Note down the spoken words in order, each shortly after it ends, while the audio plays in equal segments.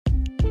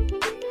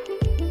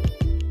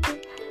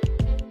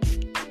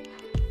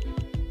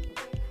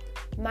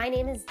My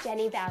name is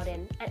Jenny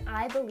Bowden, and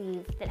I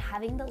believe that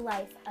having the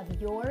life of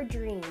your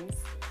dreams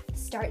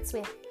starts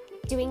with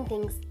doing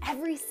things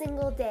every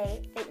single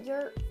day that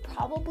you're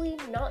probably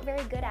not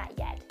very good at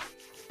yet.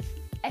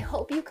 I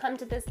hope you come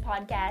to this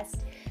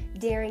podcast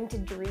daring to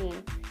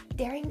dream,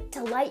 daring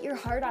to light your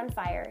heart on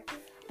fire,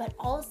 but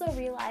also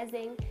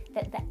realizing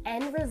that the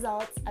end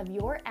results of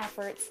your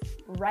efforts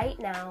right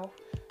now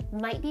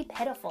might be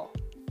pitiful,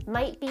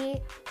 might be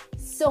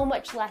so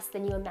much less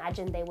than you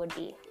imagined they would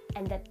be,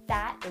 and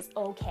that is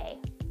okay.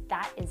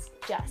 That is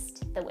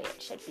just the way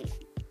it should be.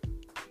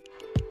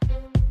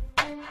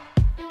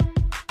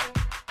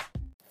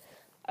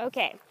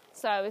 Okay,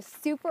 so I was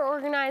super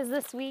organized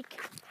this week,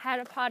 had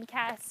a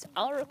podcast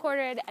all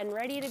recorded and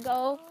ready to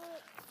go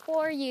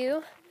for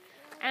you.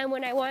 And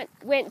when I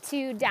went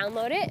to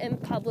download it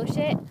and publish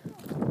it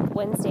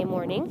Wednesday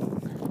morning,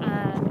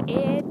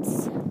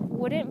 it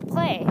wouldn't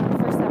play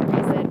for some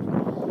reason.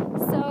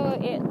 So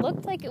it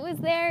looked like it was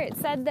there. It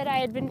said that I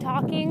had been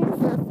talking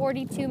for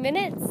 42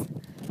 minutes,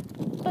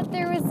 but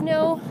there was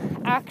no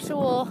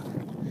actual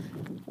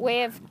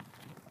way of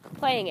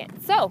playing it.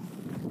 So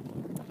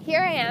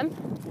here I am.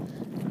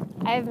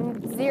 I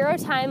have zero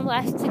time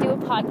left to do a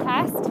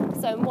podcast,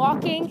 so I'm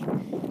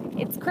walking.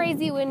 It's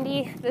crazy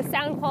windy. The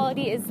sound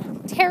quality is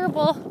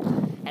terrible,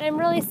 and I'm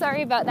really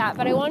sorry about that,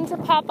 but I wanted to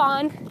pop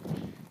on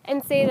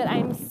and say that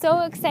I'm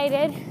so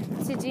excited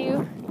to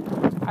do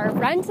our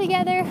run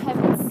together. I've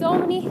had so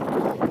many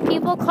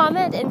people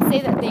comment and say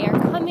that they are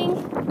coming,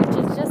 which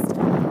is just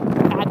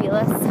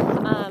fabulous.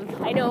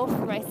 I know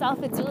for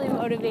myself it's really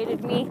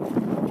motivated me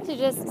to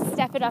just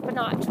step it up a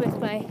notch with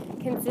my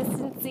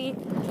consistency.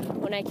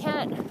 When I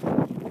can't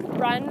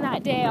run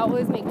that day, I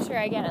always make sure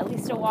I get at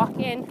least a walk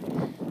in.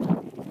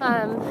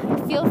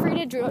 Feel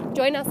free to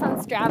join us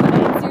on Strava.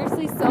 It's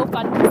seriously so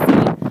fun to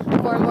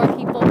see more and more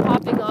people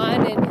popping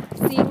on and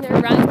seeing their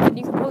runs, and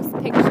you can post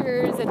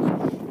pictures, and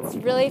it's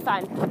really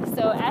fun.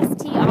 So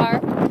STRAVA,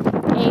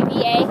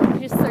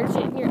 just search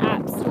it in your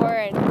app store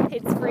and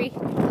it's free.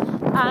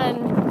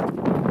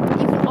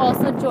 You can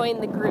also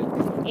join the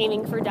group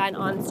Aiming for Done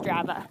on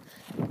Strava.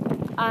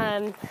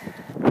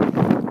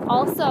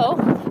 Also,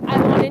 I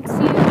wanted to,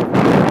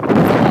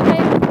 what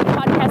my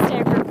podcast I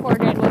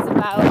recorded was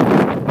about,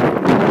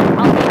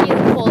 I'll give you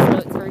the Coles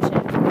Notes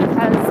version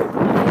because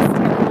it's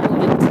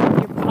terrible and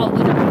you're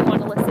probably not going to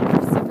want to listen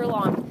for super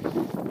long.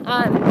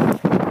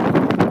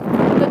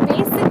 But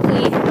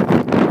basically,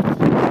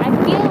 I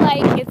feel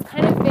like it's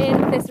kind of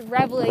been this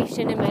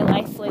revelation in my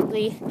life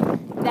lately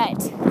that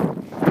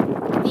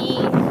the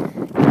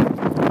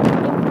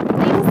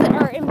things that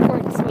are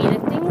important to me, the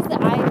things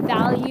that I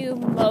value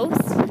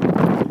most,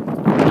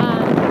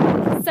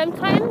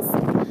 sometimes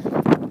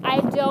I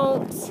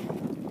don't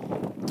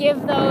give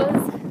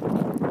those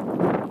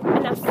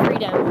enough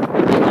freedom,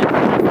 maybe like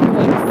enough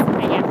voice,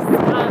 I guess.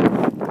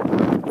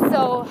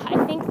 So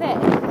I think that,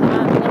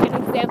 like an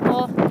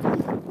example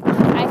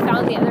I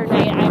found the other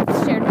night,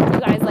 I've shared with you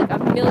guys like a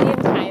million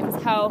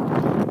times how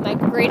my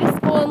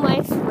greatest goal in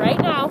life right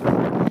now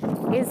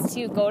is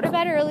to go to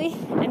bed early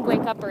and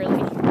wake up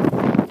early.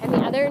 And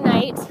the other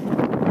night,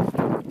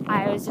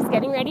 I was just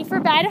getting ready for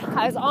bed.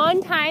 I was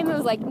on time. It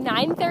was like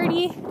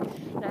 9:30,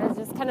 and I was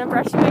just kind of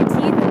brushing my teeth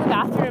in the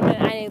bathroom,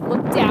 and I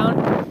looked down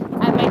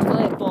at my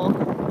toilet bowl,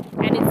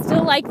 and it's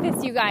still like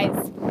this, you guys.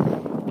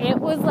 It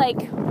was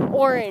like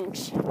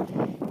orange.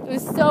 It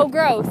was so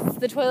gross,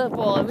 the toilet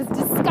bowl. It was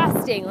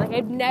disgusting. Like,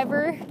 I've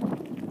never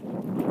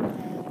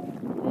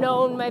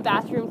known my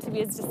bathroom to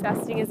be as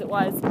disgusting as it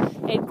was.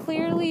 I had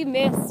clearly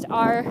missed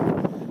our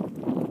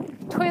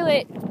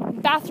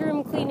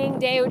bathroom cleaning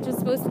day, which was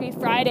supposed to be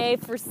Friday,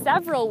 for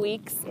several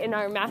weeks in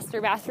our master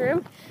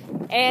bathroom.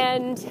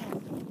 And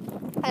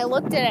I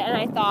looked at it and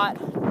I thought,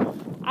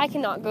 I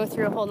cannot go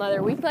through a whole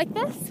nother week like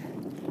this,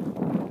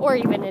 or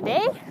even a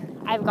day.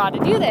 I've got to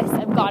do this.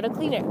 I've got to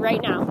clean it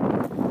right now.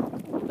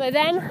 But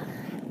then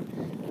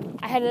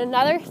I had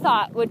another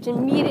thought, which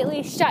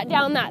immediately shut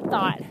down that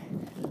thought,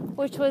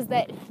 which was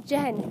that,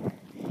 Jen,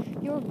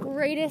 your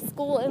greatest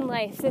goal in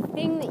life, the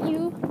thing that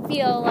you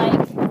feel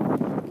like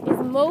is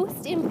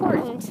most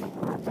important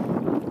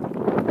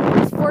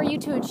is for you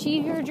to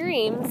achieve your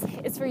dreams,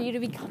 is for you to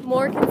become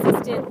more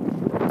consistent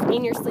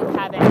in your sleep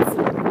habits.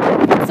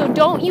 So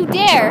don't you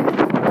dare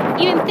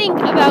even think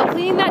about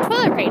cleaning that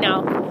toilet right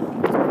now.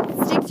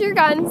 Stick to your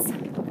guns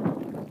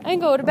and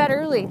go to bed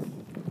early.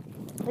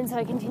 And so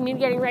I continued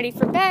getting ready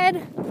for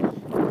bed,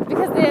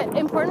 because the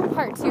important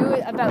part too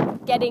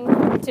about getting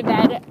to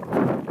bed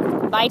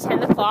by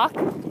 10 o'clock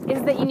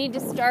is that you need to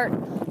start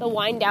the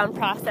wind down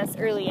process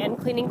early, and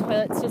cleaning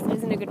toilets just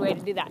isn't a good way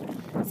to do that.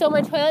 So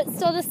my toilet's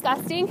still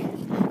disgusting.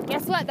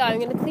 Guess what though? I'm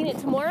going to clean it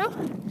tomorrow.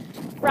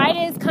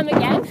 Fridays come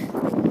again,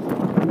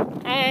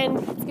 and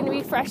it's going to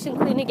be fresh and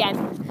clean again.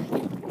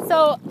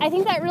 So I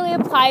think that really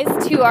applies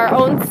to our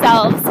own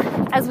selves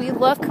as we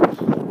look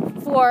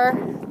for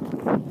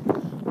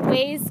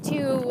ways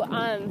to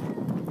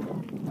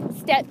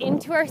step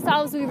into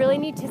ourselves. We really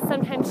need to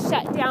sometimes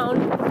shut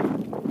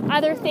down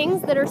other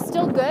things that are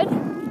still good.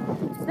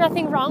 There's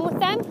nothing wrong with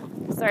them.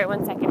 Sorry,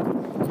 one second.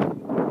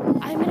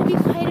 I'm going to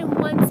be quiet in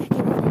 1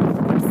 second and then you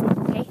can listen,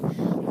 okay?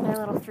 My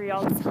little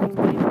 3-year-old is telling me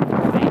to be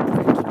quiet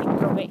because I'm keeping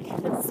her awake.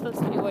 It's supposed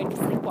to be going to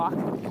sleepwalk.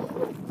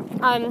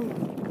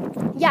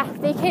 Yeah,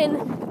 they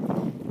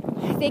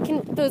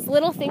can, those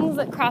little things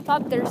that crop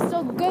up, they're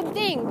still good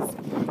things.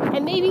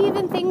 And maybe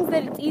even things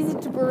that it's easy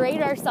to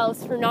berate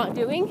ourselves for not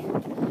doing,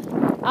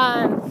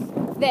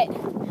 that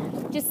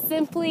just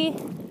simply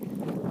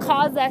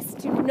cause us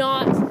to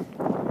not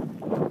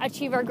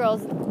achieve our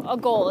goals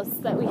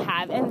that we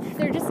have. And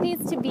there just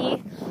needs to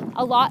be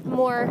a lot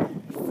more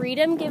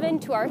freedom given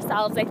to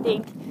ourselves, I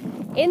think,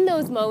 in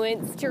those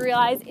moments to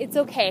realize it's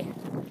okay.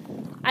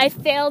 I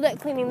failed at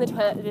cleaning the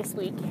toilet this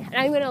week, and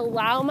I'm going to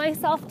allow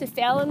myself to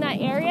fail in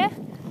that area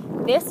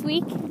this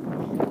week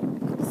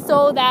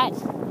so that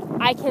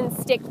I can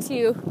stick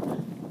to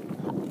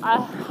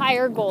a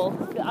higher goal,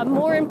 a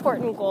more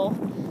important goal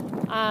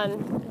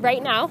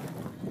right now.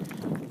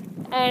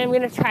 And I'm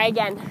going to try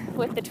again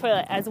with the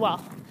toilet as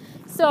well.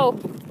 So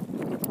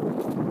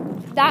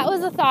that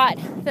was a thought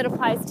that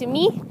applies to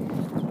me.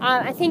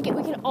 I think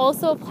we can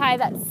also apply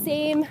that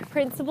same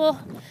principle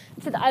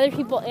to the other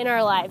people in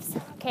our lives,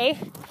 okay?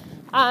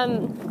 I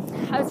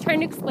was trying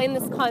to explain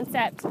this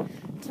concept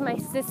to my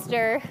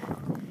sister,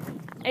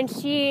 and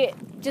she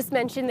just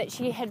mentioned that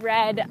she had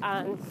read,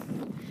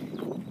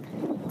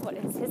 what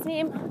is his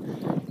name?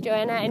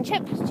 Joanna and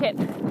Chip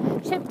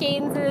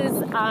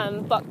Gaines's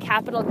book,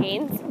 Capital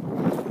Gains.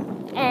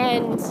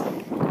 And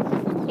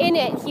in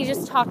it, he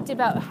just talked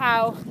about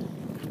how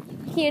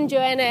he and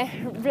Joanna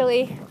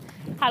really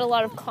had a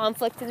lot of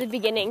conflict at the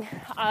beginning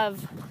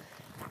of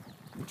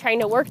trying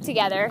to work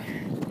together.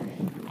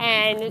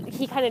 And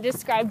he kind of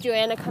described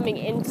Joanna coming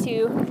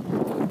into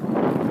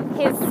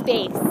his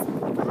space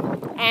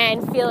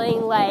and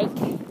feeling like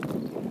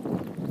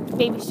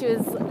maybe she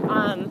was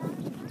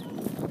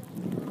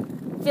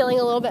feeling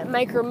a little bit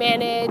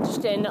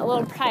micromanaged and a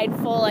little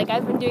prideful, like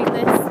I've been doing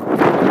this the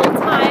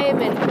whole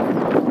time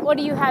and what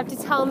do you have to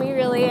tell me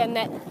really? And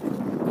that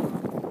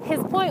his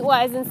point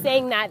was in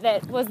saying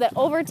that was that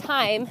over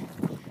time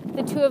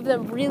the two of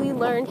them really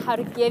learned how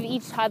to give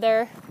each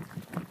other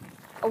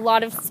a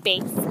lot of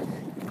space.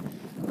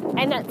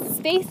 And that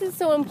space is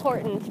so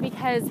important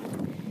because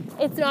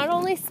it's not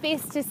only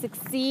space to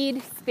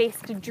succeed,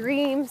 space to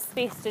dream,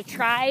 space to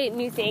try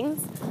new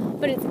things,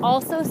 but it's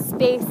also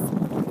space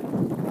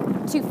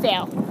to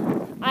fail.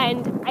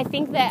 And I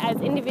think that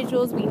as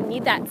individuals, we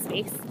need that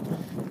space.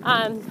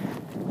 I'll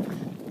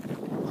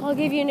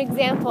give you an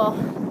example.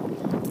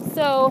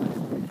 So,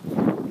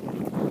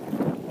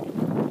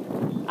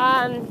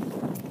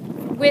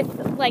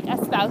 with like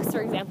a spouse, for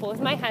example,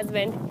 with my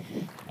husband,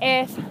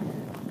 if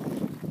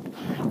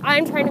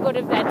I'm trying to go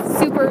to bed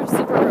super,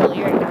 super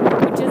early right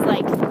now, which is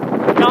like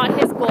not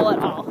his goal at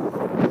all,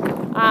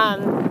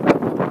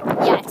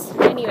 yet,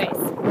 anyways.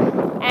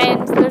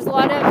 And there's a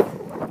lot of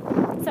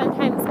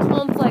sometimes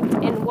conflict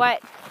in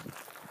what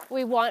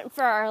we want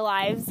for our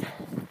lives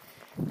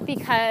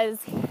because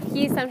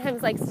he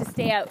sometimes likes to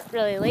stay out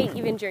really late,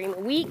 even during the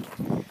week.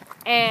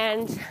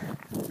 And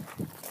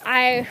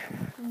I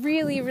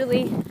really,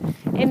 really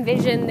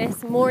envision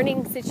this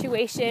morning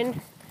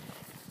situation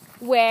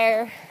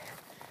where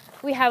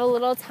we have a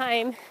little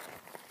time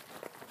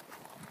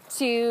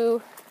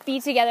to be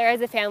together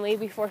as a family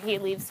before he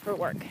leaves for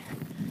work.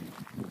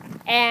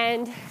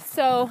 And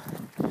so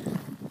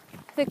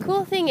the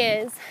cool thing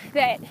is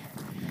that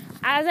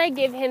as I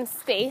give him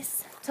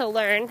space to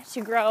learn,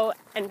 to grow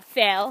and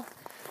fail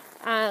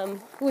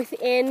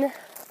within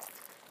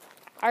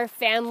our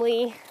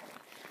family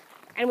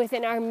and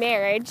within our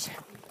marriage,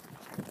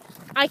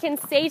 I can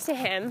say to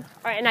him,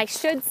 and I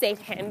should say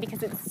to him,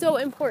 because it's so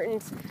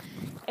important,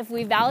 if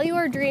we value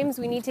our dreams,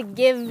 we need to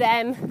give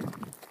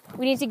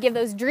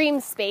those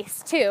dreams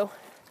space too.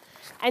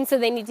 And so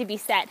they need to be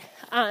set.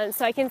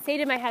 So I can say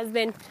to my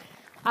husband,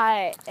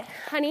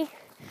 honey,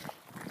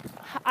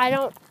 I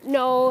don't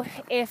know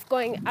if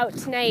going out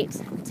tonight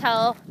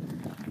till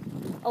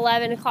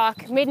 11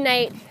 o'clock,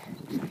 midnight,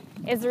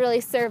 is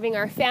really serving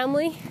our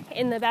family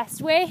in the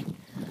best way.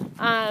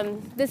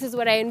 This is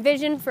what I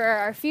envision for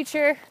our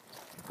future.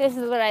 This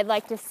is what I'd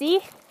like to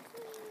see.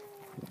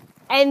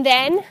 And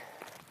then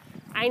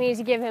I need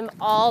to give him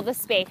all the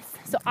space.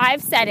 So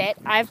I've said it.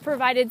 I've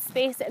provided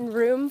space and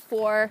room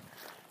for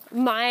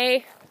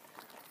my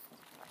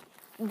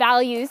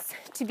values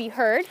to be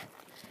heard.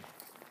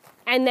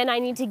 And then I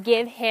need to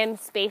give him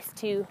space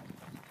to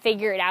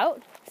figure it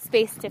out,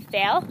 space to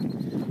fail,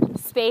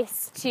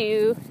 space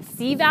to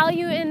see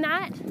value in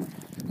that,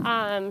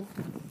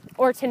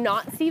 or to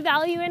not see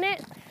value in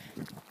it,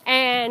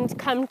 and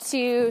come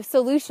to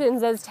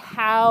solutions as to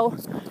how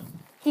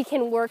he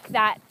can work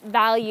that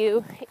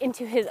value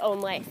into his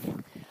own life.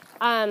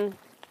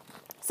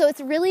 So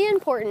it's really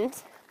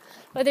important,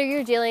 whether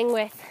you're dealing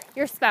with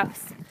your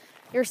spouse,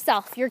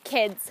 yourself, your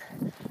kids,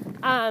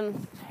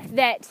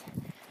 that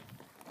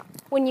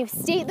when you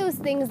state those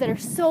things that are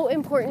so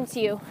important to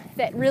you,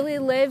 that really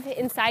live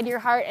inside your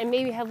heart and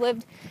maybe have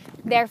lived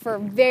there for a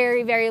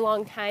very, very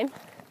long time,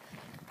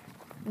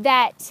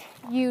 that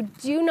you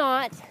do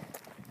not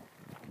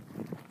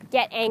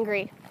get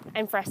angry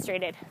I'm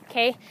frustrated,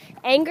 okay?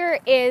 Anger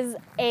is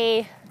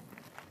a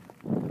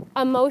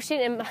emotion,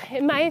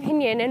 in my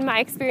opinion, in my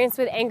experience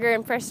with anger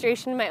and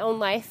frustration in my own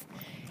life,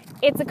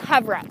 it's a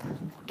cover-up,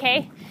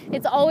 okay?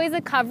 It's always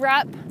a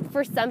cover-up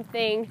for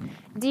something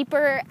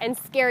deeper and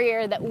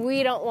scarier that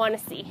we don't want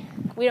to see.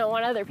 We don't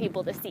want other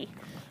people to see,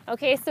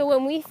 okay? So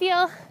when we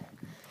feel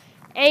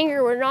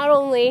anger, we're not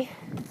only,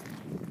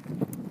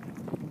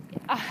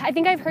 I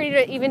think I've heard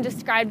it even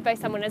described by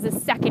someone as a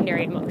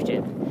secondary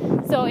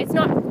emotion. So it's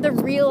not the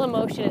real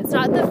emotion. It's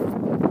not the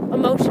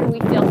emotion we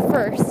feel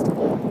first.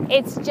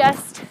 It's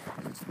just,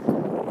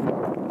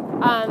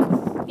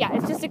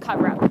 it's just a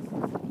cover-up.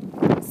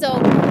 So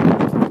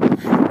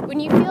when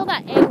you feel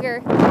that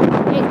anger,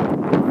 it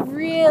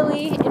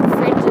really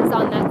infringes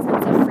on that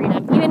sense of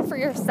freedom, even for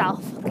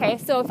yourself, okay?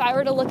 So if I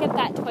were to look at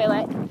that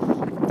toilet,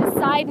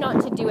 decide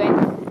not to do it,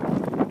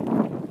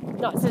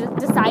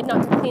 decide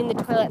not to clean the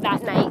toilet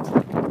that night,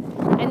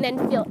 and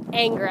then feel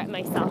anger at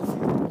myself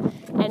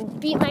and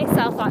beat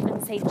myself up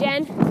and say,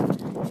 Jen,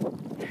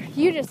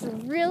 you just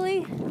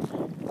really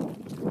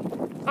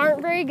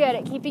aren't very good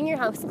at keeping your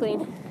house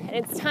clean, and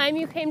it's time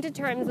you came to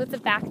terms with the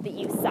fact that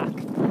you suck.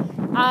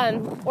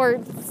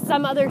 Or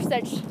some other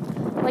such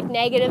like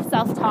negative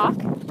self-talk.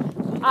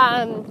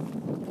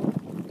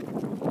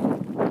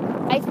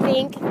 I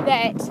think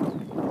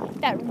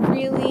that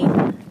really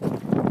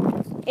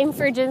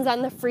infringes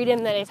on the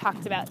freedom that I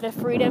talked about, the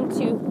freedom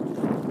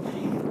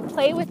to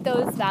play with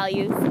those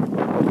values,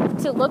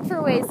 to look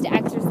for ways to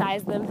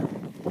exercise them.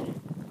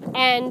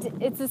 And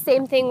it's the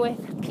same thing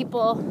with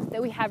people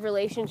that we have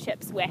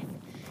relationships with.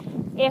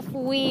 If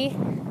we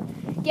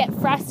get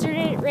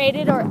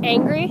frustrated or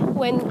angry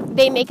when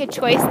they make a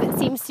choice that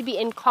seems to be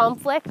in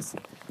conflict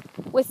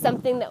with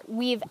something that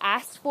we've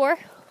asked for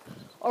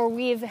or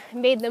we've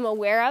made them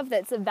aware of,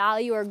 that's a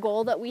value or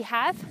goal that we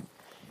have,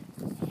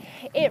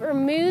 it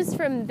removes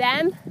from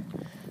them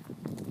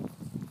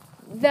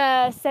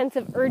the sense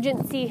of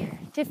urgency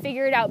to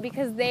figure it out,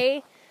 because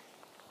they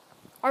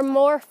are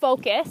more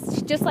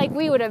focused, just like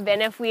we would have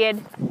been if we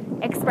had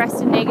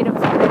expressed a negative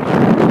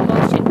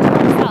emotion to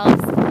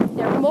ourselves.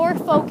 They're more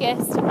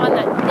focused on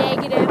that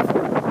negative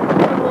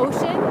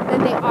emotion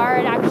than they are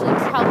at actually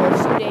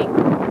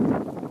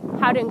troubleshooting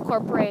how to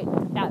incorporate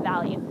that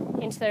value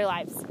into their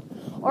lives,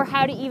 or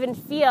how to even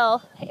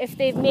feel if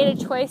they've made a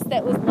choice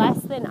that was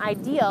less than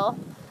ideal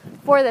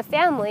for the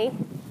family,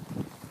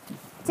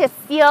 to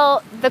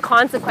feel the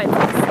consequences.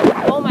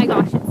 Oh my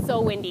gosh, it's so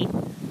windy.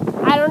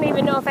 I don't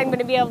even know if I'm going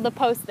to be able to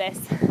post this,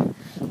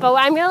 but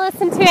I'm going to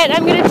listen to it.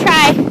 I'm going to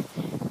try.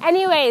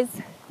 Anyways,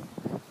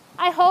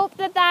 I hope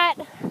that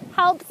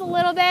helps a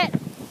little bit.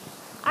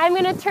 I'm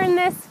going to turn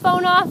this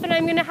phone off and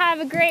I'm going to have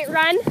a great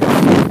run.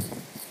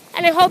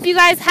 And I hope you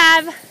guys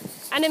have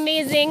an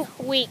amazing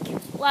week.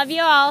 Love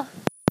you all.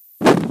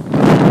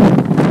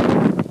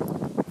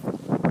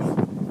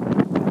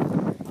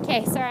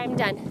 Okay, sorry, I'm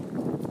done.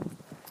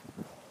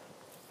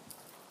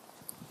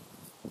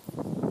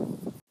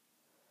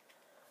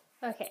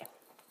 Okay,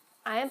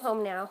 I am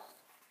home now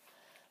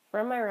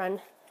from my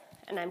run,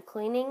 and I'm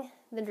cleaning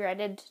the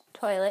dreaded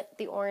toilet,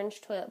 the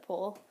orange toilet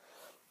bowl.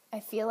 I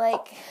feel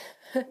like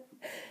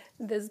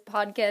this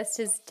podcast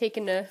has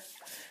taken a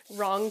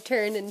wrong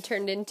turn and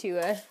turned into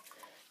a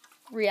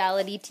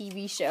reality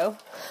TV show.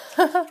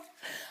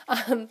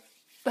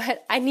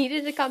 But I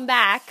needed to come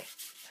back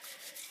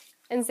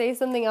and say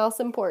something else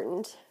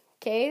important.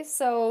 Okay,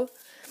 so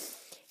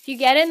if you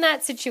get in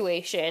that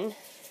situation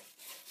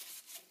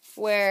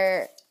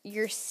where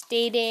you're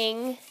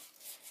stating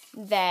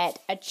that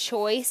a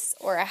choice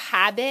or a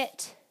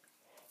habit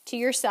to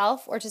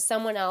yourself or to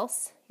someone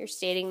else, you're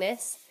stating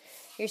this,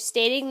 you're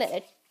stating that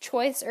a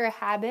choice or a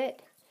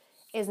habit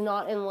is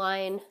not in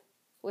line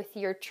with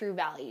your true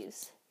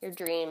values, your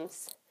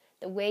dreams,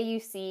 the way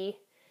you see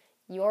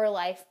your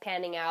life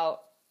panning out.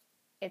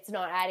 It's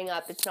not adding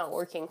up, it's not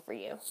working for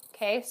you,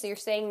 okay? So you're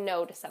saying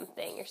no to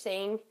something.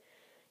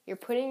 You're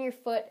putting your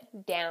foot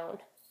down.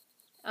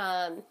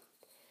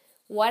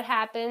 What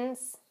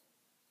happens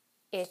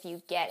if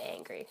you get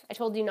angry? I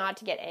told you not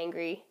to get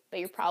angry, but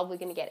you're probably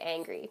going to get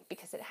angry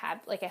because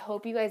I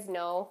hope you guys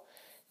know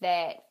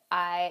that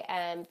I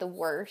am the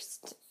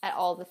worst at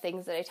all the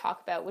things that I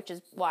talk about, which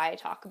is why I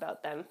talk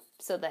about them,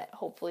 so that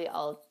hopefully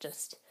I'll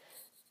just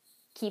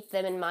keep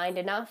them in mind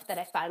enough that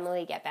I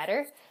finally get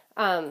better.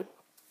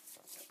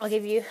 I'll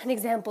give you an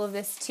example of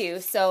this too.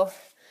 So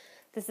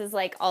this is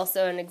like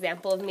also an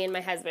example of me and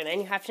my husband,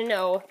 and you have to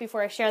know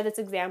before I share this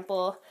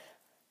example,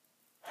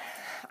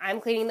 I'm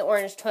cleaning the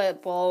orange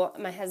toilet bowl.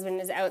 My husband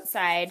is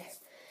outside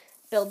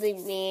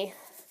building me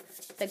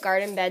the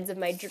garden beds of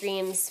my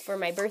dreams for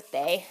my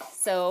birthday.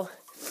 So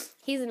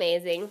he's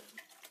amazing.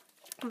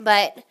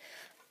 But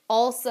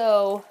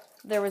also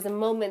there was a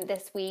moment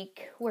this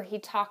week where he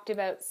talked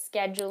about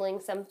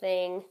scheduling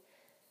something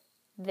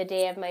the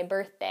day of my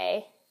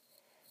birthday,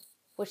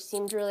 which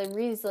seemed really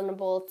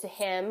reasonable to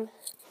him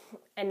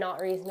and not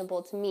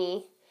reasonable to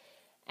me,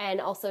 and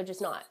also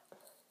just not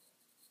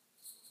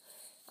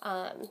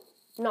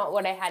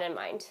what I had in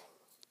mind,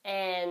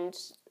 and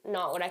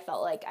not what I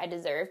felt like I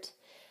deserved.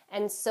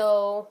 And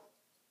so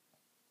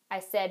I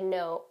said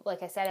no.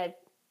 Like I said,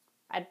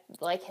 I'd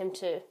like him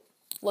to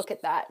look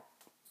at that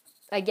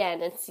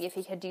again and see if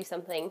he could do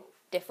something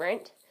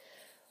different.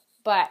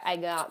 But I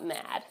got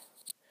mad.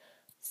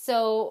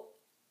 So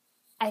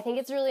I think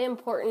it's really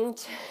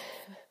important.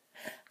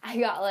 I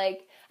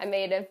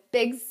made a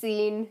big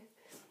scene.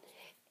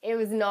 It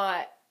was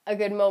not a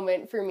good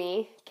moment for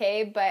me,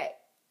 okay? But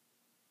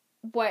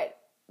what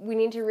we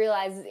need to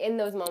realize is in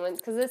those moments,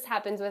 because this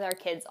happens with our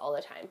kids all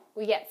the time,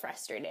 we get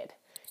frustrated.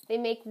 They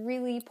make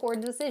really poor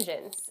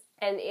decisions,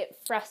 and it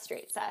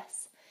frustrates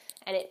us,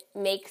 and it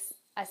makes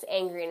us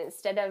angry. And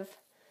instead of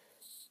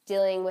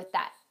dealing with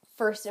that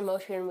first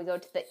emotion, we go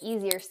to the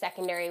easier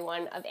secondary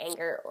one of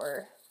anger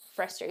or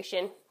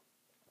frustration.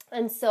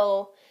 And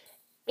so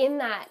in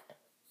that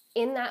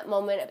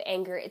moment of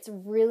anger, it's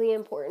really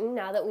important,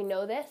 now that we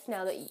know this,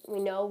 now that we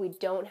know we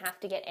don't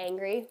have to get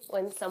angry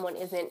when someone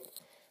isn't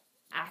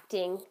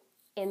acting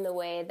in the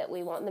way that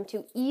we want them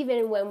to,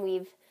 even when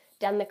we've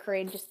done the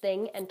courageous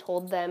thing and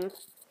told them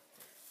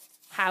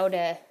how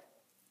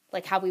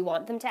we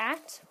want them to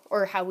act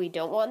or how we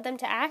don't want them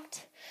to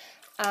act.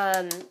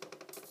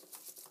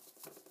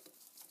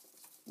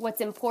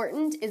 What's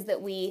important is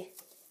that we,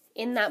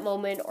 in that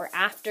moment or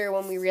after,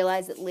 when we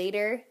realize it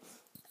later,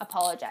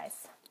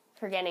 apologize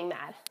for getting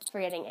mad, for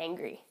getting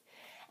angry.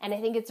 And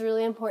I think it's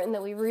really important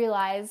that we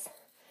realize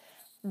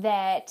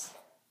that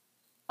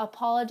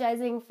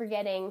apologizing for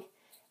getting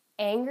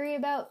angry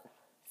about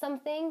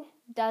something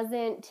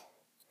doesn't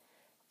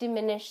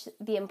diminish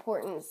the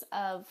importance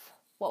of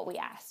what we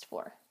asked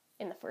for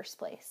in the first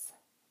place.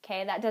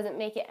 Okay, that doesn't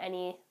make it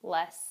any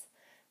less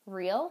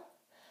real.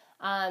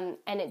 And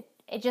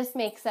it just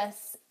makes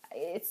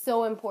it's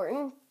so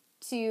important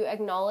to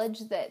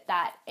acknowledge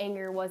that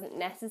anger wasn't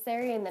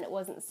necessary and that it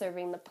wasn't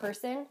serving the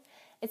person.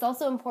 It's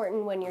also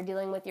important when you're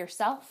dealing with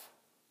yourself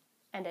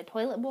and a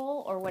toilet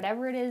bowl or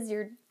whatever it is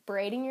you're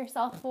berating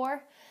yourself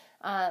for.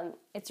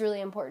 It's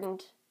really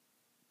important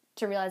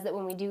to realize that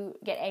when we do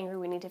get angry,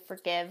 we need to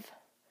forgive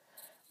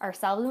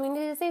ourselves, and we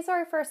need to say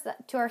sorry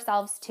to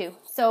ourselves too.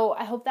 So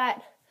I hope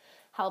that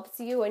helps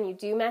you when you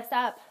do mess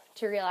up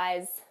to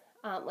realize,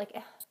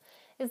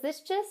 is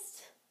this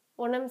just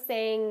what I'm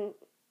saying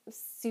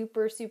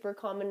super, super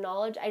common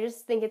knowledge? I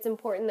just think it's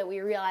important that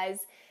we realize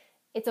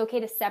it's okay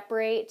to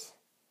separate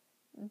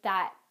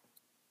that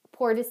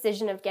poor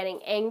decision of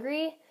getting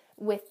angry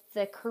with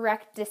the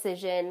correct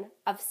decision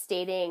of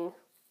stating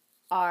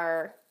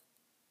our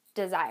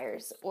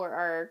desires or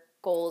our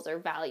goals or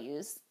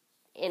values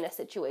in a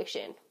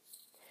situation.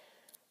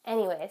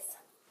 Anyways,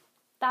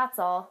 that's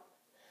all.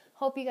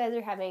 Hope you guys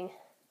are having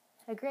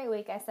a great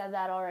week. I said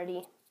that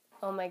already.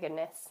 Oh my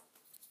goodness.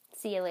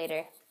 See you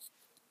later.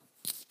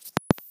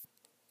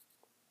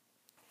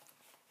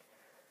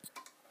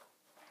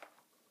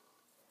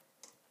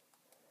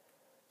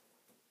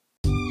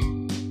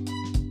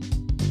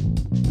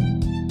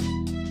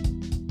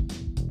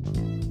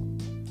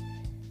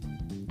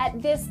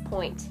 At this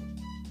point,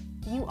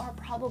 you are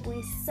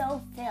probably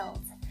so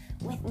filled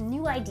with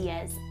new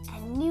ideas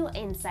and new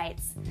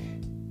insights,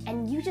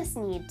 and you just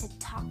need to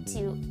talk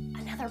to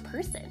another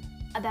person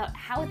about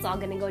how it's all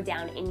going to go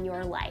down in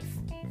your life.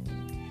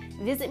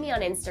 Visit me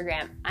on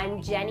Instagram.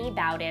 I'm Jenny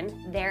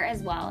Bowden there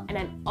as well, and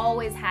I'm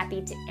always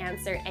happy to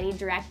answer any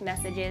direct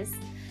messages.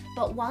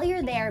 But while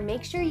you're there,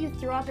 make sure you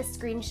throw up a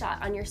screenshot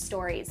on your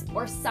stories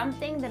or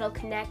something that'll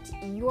connect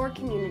your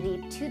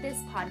community to this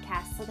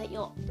podcast so that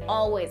you'll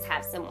always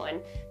have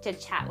someone to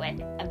chat with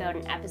about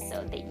an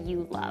episode that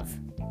you love.